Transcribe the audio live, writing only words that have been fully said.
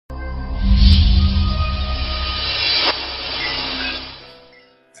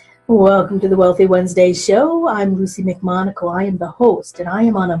Welcome to the Wealthy Wednesday show. I'm Lucy McMonagle. I am the host, and I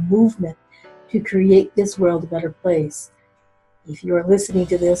am on a movement to create this world a better place. If you are listening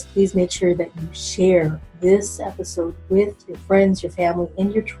to this, please make sure that you share this episode with your friends, your family,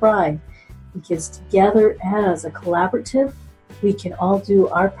 and your tribe, because together as a collaborative, we can all do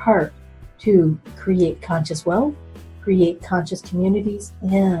our part to create conscious wealth, create conscious communities,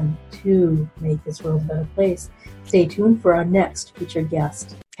 and to make this world a better place. Stay tuned for our next featured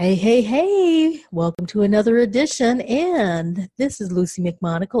guest. Hey. Welcome to another edition, and this is Lucy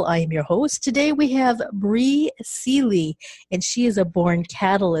McMonagle. I am your host. Today we have Bri Seeley, and she is a born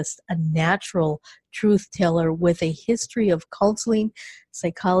catalyst, a natural truth teller with a history of counseling,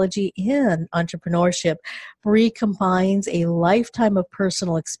 psychology, and entrepreneurship. Bri combines a lifetime of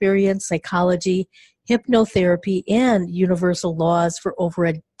personal experience, psychology, hypnotherapy, and universal laws for over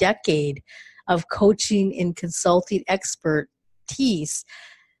a decade of coaching and consulting expertise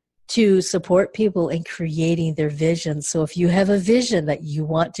to support people in creating their vision. So if you have a vision that you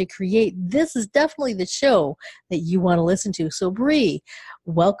want to create, this is definitely the show that you want to listen to. So Bri,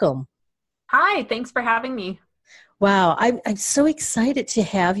 welcome. Hi, thanks for having me. Wow, I'm so excited to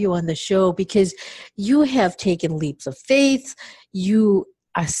have you on the show because you have taken leaps of faith. You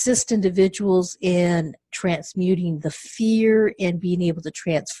assist individuals in transmuting the fear and being able to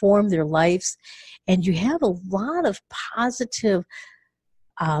transform their lives. And you have a lot of positive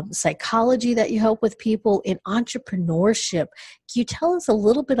psychology that you help with people in entrepreneurship. Can you tell us a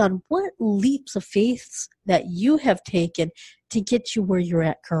little bit on what leaps of faith that you have taken to get you where you're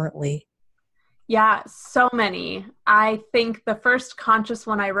at currently? Yeah, so many. I think the first conscious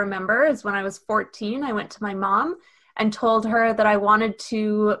one I remember is when I was 14. I went to my mom and told her that I wanted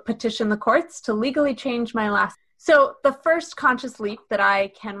to petition the courts to legally change my last. So the first conscious leap that I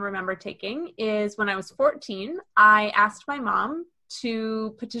can remember taking is when I was 14. I asked my mom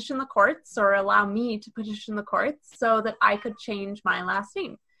to petition the courts or allow me to petition the courts so that I could change my last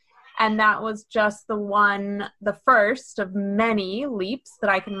name. And that was just the first of many leaps that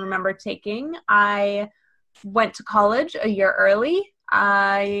I can remember taking. I went to college a year early.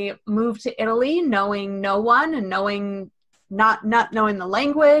 I moved to Italy knowing no one and not knowing the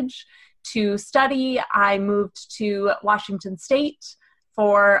language to study. I moved to Washington State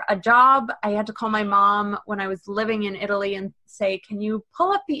for a job. I had to call my mom when I was living in Italy and say, can you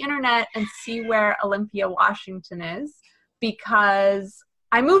pull up the internet and see where Olympia, Washington is? Because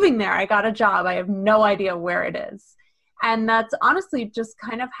I'm moving there. I got a job. I have no idea where it is. And that's honestly just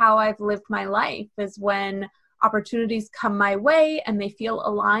kind of how I've lived my life, is when opportunities come my way and they feel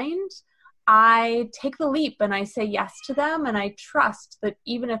aligned, I take the leap and I say yes to them. And I trust that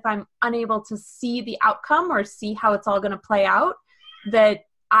even if I'm unable to see the outcome or see how it's all going to play out, that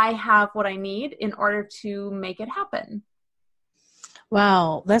I have what I need in order to make it happen.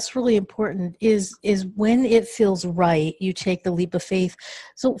 Wow, that's really important, is when it feels right, you take the leap of faith.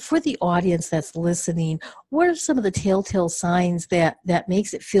 So for the audience that's listening, what are some of the telltale signs that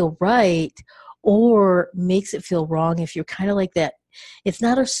makes it feel right or makes it feel wrong if you're kind of like that? It's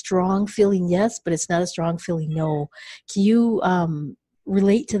not a strong feeling yes, but it's not a strong feeling no. Can you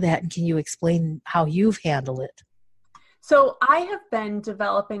relate to that, and can you explain how you've handled it? So I have been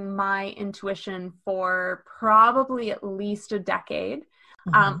developing my intuition for probably at least a decade.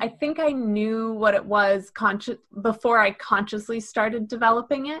 I think I knew what it was before I consciously started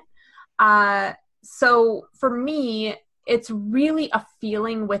developing it. So for me, it's really a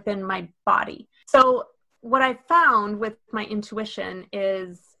feeling within my body. So what I found with my intuition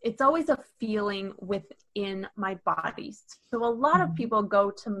is it's always a feeling within my body. So a lot of people go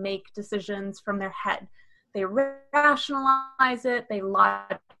to make decisions from their head. They rationalize it. They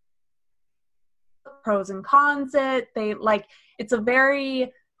logic pros and cons it. It's a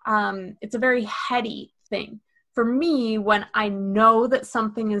very heady thing. For me, when I know that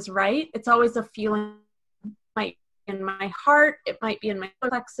something is right, it's always a feeling. It might be in my heart, it might be in my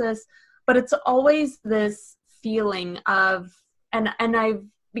plexus, but it's always this feeling of,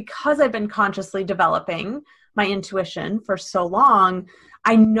 because I've been consciously developing my intuition for so long,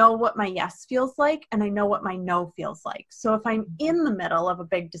 I know what my yes feels like and I know what my no feels like. So if I'm in the middle of a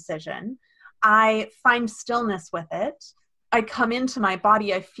big decision, I find stillness with it. I come into my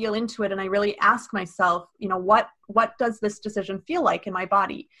body, I feel into it, and I really ask myself, what does this decision feel like in my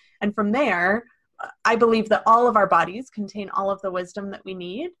body? And from there, I believe that all of our bodies contain all of the wisdom that we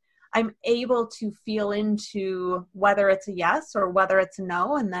need. I'm able to feel into whether it's a yes or whether it's a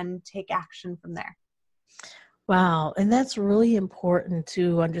no, and then take action from there. Wow. And that's really important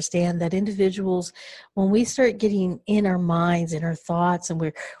to understand that individuals, when we start getting in our minds, in our thoughts, and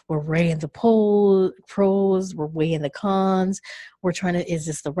we're weighing the pros, we're weighing the cons, we're trying to, is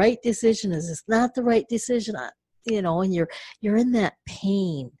this the right decision? Is this not the right decision? And you're in that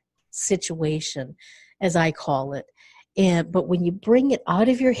pain situation, as I call it. But when you bring it out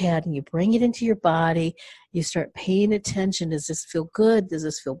of your head and you bring it into your body, you start paying attention. Does this feel good? Does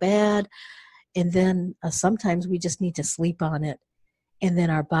this feel bad? And then sometimes we just need to sleep on it. And then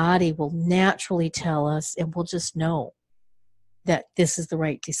our body will naturally tell us, and we'll just know that this is the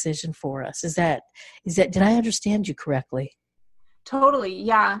right decision for us. Did I understand you correctly? Totally.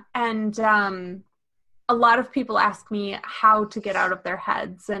 Yeah. And a lot of people ask me how to get out of their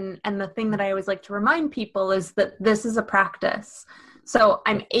heads. And the thing that I always like to remind people is that this is a practice. So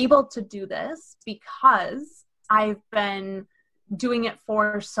I'm able to do this because I've been doing it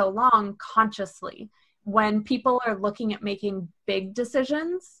for so long consciously. When people are looking at making big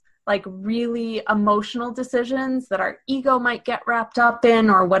decisions, like really emotional decisions that our ego might get wrapped up in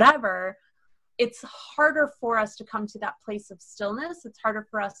or whatever, it's harder for us to come to that place of stillness. It's harder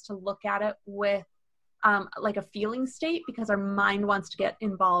for us to look at it with like a feeling state, because our mind wants to get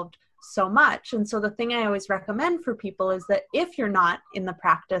involved so much. And so the thing I always recommend for people is that if you're not in the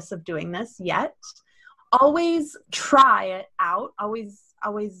practice of doing this yet, always try it out. Always,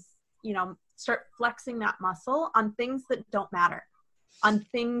 start flexing that muscle on things that don't matter, on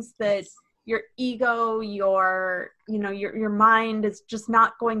things that your ego, your mind is just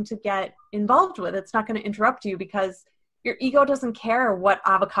not going to get involved with. It's not going to interrupt you because your ego doesn't care what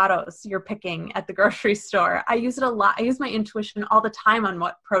avocados you're picking at the grocery store. I use it a lot. I use my intuition all the time on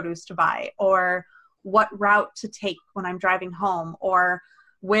what produce to buy or what route to take when I'm driving home, or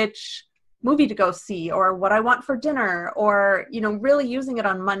which movie to go see, or what I want for dinner, or, really using it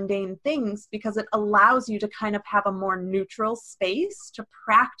on mundane things, because it allows you to kind of have a more neutral space to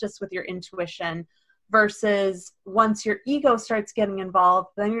practice with your intuition, versus once your ego starts getting involved,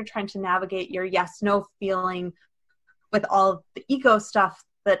 then you're trying to navigate your yes, no feeling with all the ego stuff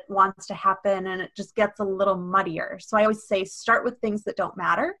that wants to happen, and it just gets a little muddier. So I always say, start with things that don't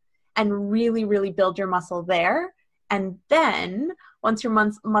matter and really, really build your muscle there. And then once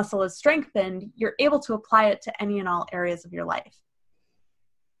your muscle is strengthened, you're able to apply it to any and all areas of your life.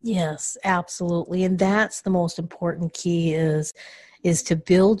 Yes, absolutely. And that's the most important key is to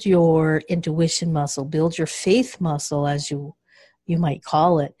build your intuition muscle, build your faith muscle, as you might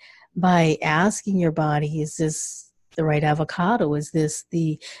call it, by asking your body, is this the right avocado? Is this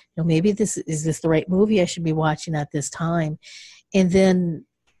maybe is this the right movie I should be watching at this time? And then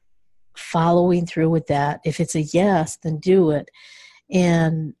following through with that. If it's a yes, then do it.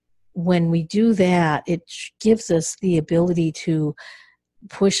 And when we do that, it gives us the ability to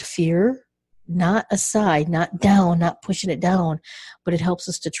push fear, not aside, not down, not pushing it down, but it helps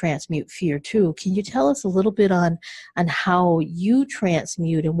us to transmute fear too. Can you tell us a little bit on how you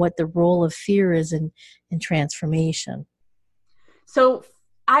transmute and what the role of fear is in transformation? So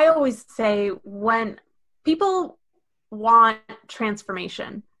I always say, when people want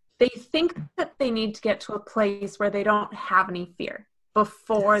transformation, they think that they need to get to a place where they don't have any fear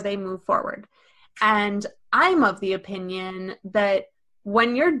before they move forward. And I'm of the opinion that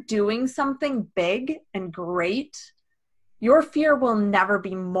when you're doing something big and great, your fear will never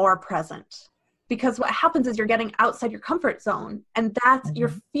be more present, because what happens is you're getting outside your comfort zone, and that's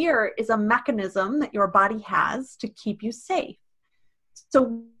your fear is a mechanism that your body has to keep you safe.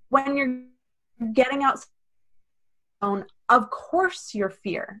 So when you're getting outside your zone, of course your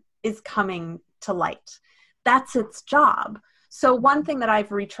fear is coming to light. That's its job. So one thing that I've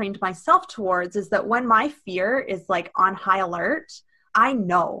retrained myself towards is that when my fear is like on high alert, I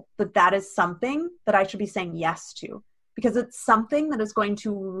know that that is something that I should be saying yes to, because it's something that is going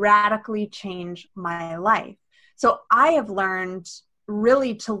to radically change my life. So I have learned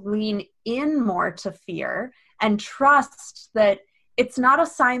really to lean in more to fear and trust that it's not a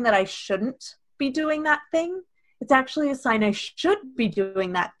sign that I shouldn't be doing that thing. It's actually a sign I should be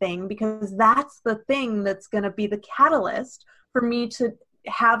doing that thing, because that's the thing that's going to be the catalyst for me to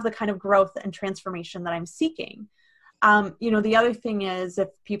have the kind of growth and transformation that I'm seeking. The other thing is, if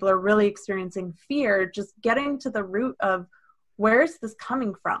people are really experiencing fear, just getting to the root of, where is this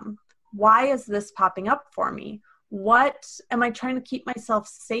coming from? Why is this popping up for me? What am I trying to keep myself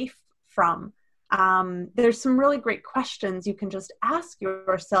safe from? There's some really great questions you can just ask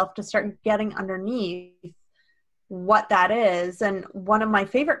yourself to start getting underneath what that is. And one of my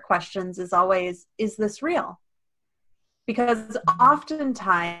favorite questions is always, is this real? Because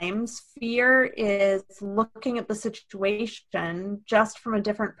oftentimes fear is looking at the situation just from a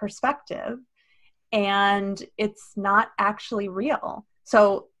different perspective. and it's not actually real.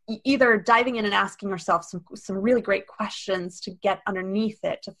 So either diving in and asking yourself some really great questions to get underneath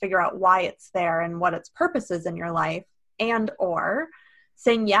it, to figure out why it's there and what its purpose is in your life, and or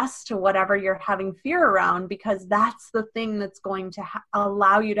saying yes to whatever you're having fear around, because that's the thing that's going to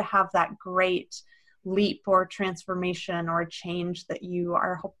allow you to have that great leap or transformation or change that you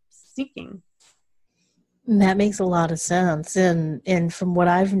are seeking. That makes a lot of sense. And from what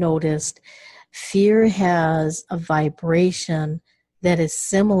I've noticed, fear has a vibration that is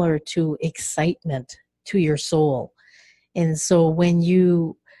similar to excitement to your soul. And so when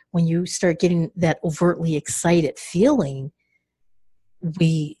you start getting that overtly excited feeling,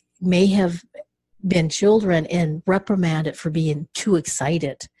 we may have been children and reprimanded for being too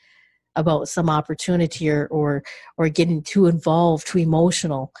excited about some opportunity or getting too involved, too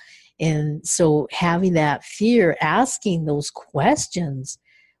emotional. And so having that fear, asking those questions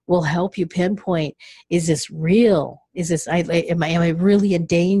will help you pinpoint, is this real? Is this, am I really in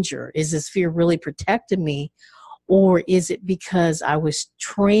danger? Is this fear really protecting me? Or is it because I was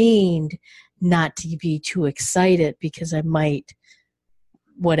trained not to be too excited because I might,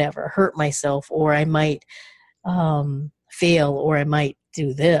 whatever, hurt myself, or I might fail, or I might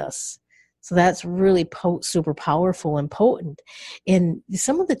do this. So that's really super powerful and potent. And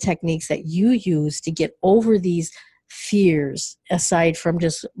some of the techniques that you use to get over these fears, aside from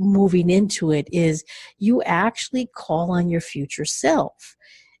just moving into it, is you actually call on your future self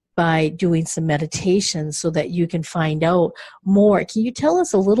by doing some meditation so that you can find out more. Can you tell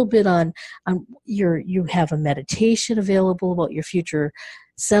us a little bit on you have a meditation available about your future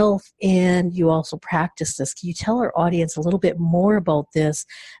self, and you also practice this. Can you tell our audience a little bit more about this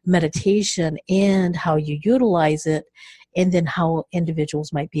meditation and how you utilize it, and then how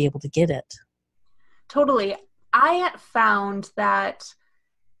individuals might be able to get it? Totally. I found that,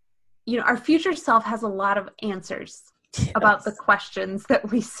 our future self has a lot of answers. Yes. About the questions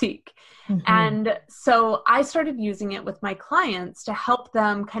that we seek. Mm-hmm. And so I started using it with my clients to help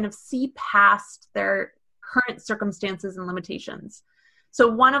them kind of see past their current circumstances and limitations. So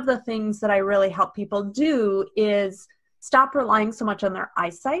one of the things that I really help people do is stop relying so much on their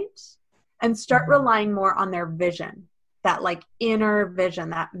eyesight and start relying more on their vision, that like inner vision,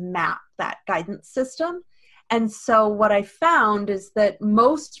 that map, that guidance system. And so what I found is that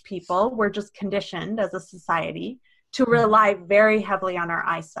most people were just conditioned as a society to rely very heavily on our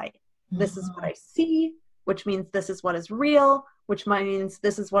eyesight. This is what I see, which means this is what is real, which means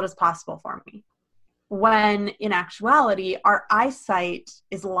this is what is possible for me. When in actuality, our eyesight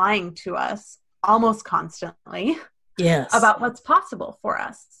is lying to us almost constantly. Yes. About what's possible for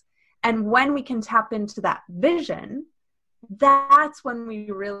us. And when we can tap into that vision, that's when we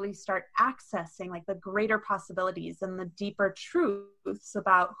really start accessing like the greater possibilities and the deeper truths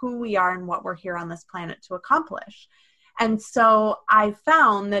about who we are and what we're here on this planet to accomplish. And so I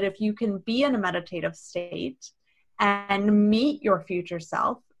found that if you can be in a meditative state and meet your future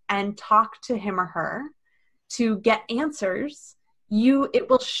self and talk to him or her to get answers, it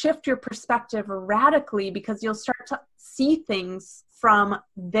will shift your perspective radically, because you'll start to see things from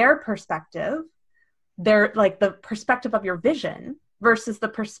their perspective. They're like the perspective of your vision versus the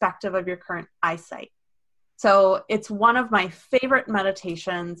perspective of your current eyesight. So it's one of my favorite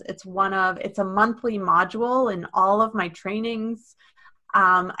meditations. It's a monthly module in all of my trainings.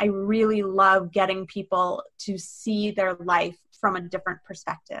 I really love getting people to see their life from a different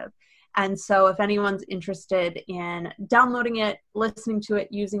perspective. And so if anyone's interested in downloading it, listening to it,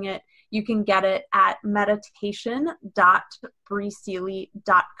 using it, you can get it at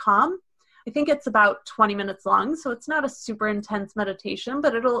meditation.briseeley.com. I think it's about 20 minutes long, so it's not a super intense meditation,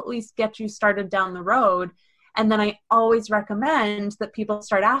 but it'll at least get you started down the road. And then I always recommend that people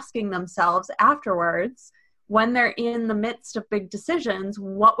start asking themselves afterwards, when they're in the midst of big decisions,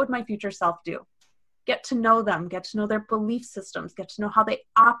 what would my future self do? Get to know them, get to know their belief systems, get to know how they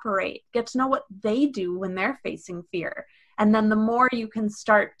operate, get to know what they do when they're facing fear. And then the more you can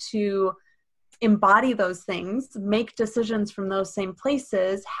start to embody those things, make decisions from those same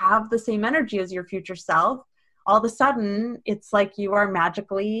places, have the same energy as your future self, all of a sudden it's like you are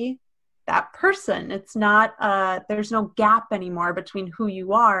magically that person. It's not, there's no gap anymore between who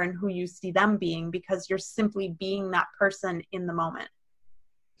you are and who you see them being, because you're simply being that person in the moment.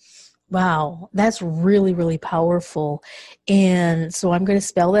 Wow, that's really, really powerful. And so I'm going to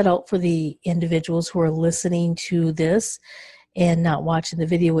spell that out for the individuals who are listening to this and not watching the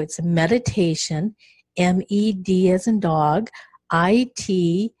video. It's meditation, MED as in dog,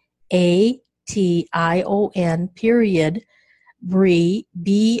 ITATION, period, Bri,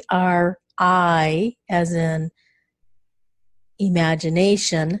 BRI as in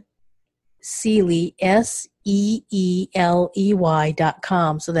imagination, Seeley, SEELEY.com.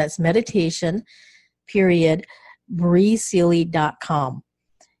 So that's meditation, period, briseeley.com.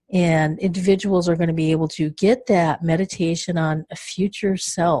 And individuals are going to be able to get that meditation on a future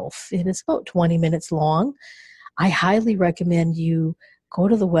self. And it's about 20 minutes long. I highly recommend you go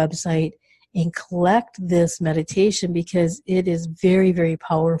to the website and collect this meditation because it is very, very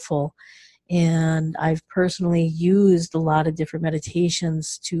powerful. And I've personally used a lot of different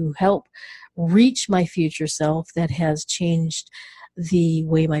meditations to help reach my future self that has changed the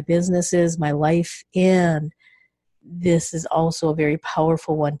way my business is, my life, and this is also a very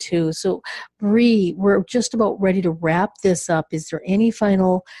powerful one too. So, Bri, we're just about ready to wrap this up. Is there any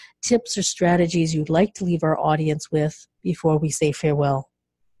final tips or strategies you'd like to leave our audience with before we say farewell?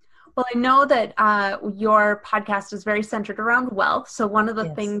 Well, I know that your podcast is very centered around wealth. So one of the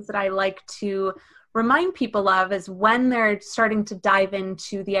things that I like to remind people of is when they're starting to dive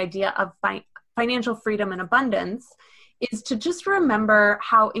into the idea of financial freedom and abundance is to just remember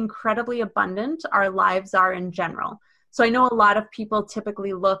how incredibly abundant our lives are in general. So I know a lot of people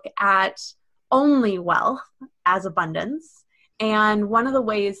typically look at only wealth as abundance. And one of the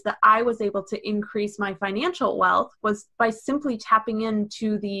ways that I was able to increase my financial wealth was by simply tapping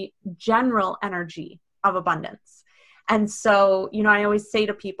into the general energy of abundance. And so, I always say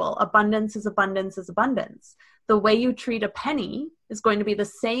to people, abundance is abundance is abundance. The way you treat a penny is going to be the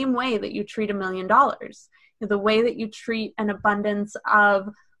same way that you treat $1 million. The way that you treat an abundance of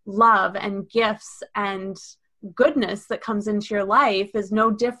love and gifts and goodness that comes into your life is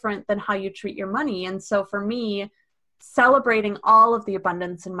no different than how you treat your money. And so for me, celebrating all of the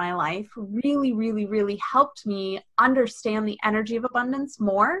abundance in my life really, really, really helped me understand the energy of abundance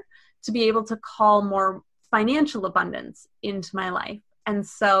more to be able to call more financial abundance into my life. And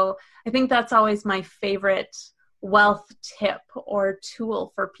so I think that's always my favorite wealth tip or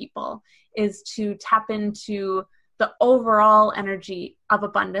tool for people is to tap into the overall energy of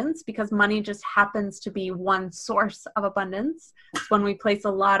abundance, because money just happens to be one source of abundance. It's when we place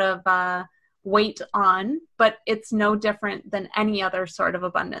a lot of weight on, but it's no different than any other sort of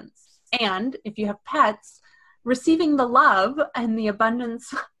abundance. And if you have pets, receiving the love and the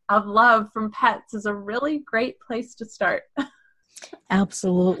abundance of love from pets is a really great place to start.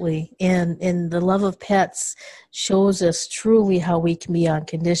 Absolutely. And the love of pets shows us truly how we can be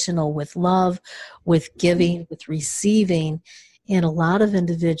unconditional with love, with giving, with receiving. And a lot of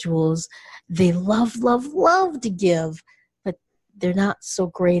individuals, they love to give, but they're not so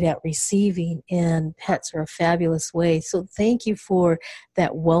great at receiving. And pets are a fabulous way. So thank you for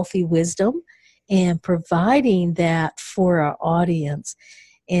that wealthy wisdom and providing that for our audience.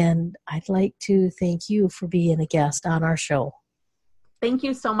 And I'd like to thank you for being a guest on our show. Thank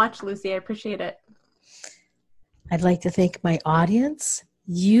you so much, Lucy. I appreciate it. I'd like to thank my audience.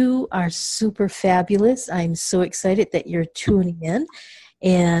 You are super fabulous. I'm so excited that you're tuning in,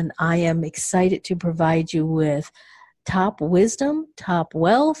 and I am excited to provide you with top wisdom, top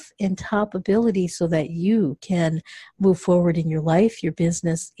wealth, and top ability so that you can move forward in your life, your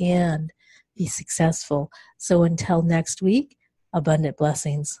business, and be successful. So until next week, abundant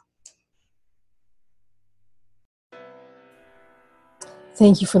blessings.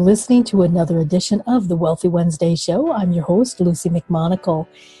 Thank you for listening to another edition of the Wealthy Wednesday Show. I'm your host, Lucy McMonagle,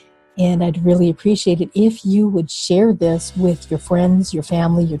 and I'd really appreciate it if you would share this with your friends, your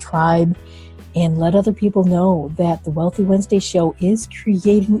family, your tribe, and let other people know that the Wealthy Wednesday Show is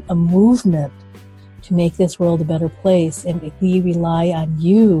creating a movement to make this world a better place, and we rely on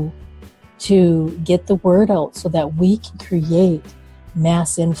you to get the word out so that we can create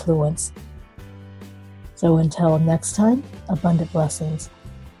mass influence. So until next time, abundant blessings.